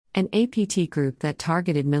An APT group that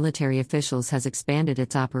targeted military officials has expanded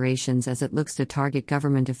its operations as it looks to target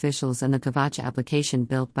government officials and the Kavach application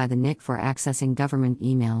built by the NIC for accessing government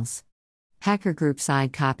emails. Hacker group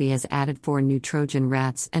SideCopy has added 4 new Trojan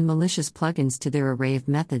rats and malicious plugins to their array of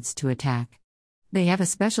methods to attack. They have a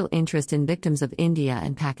special interest in victims of India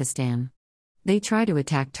and Pakistan. They try to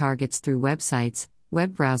attack targets through websites,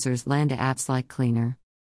 web browsers, land apps like Cleaner.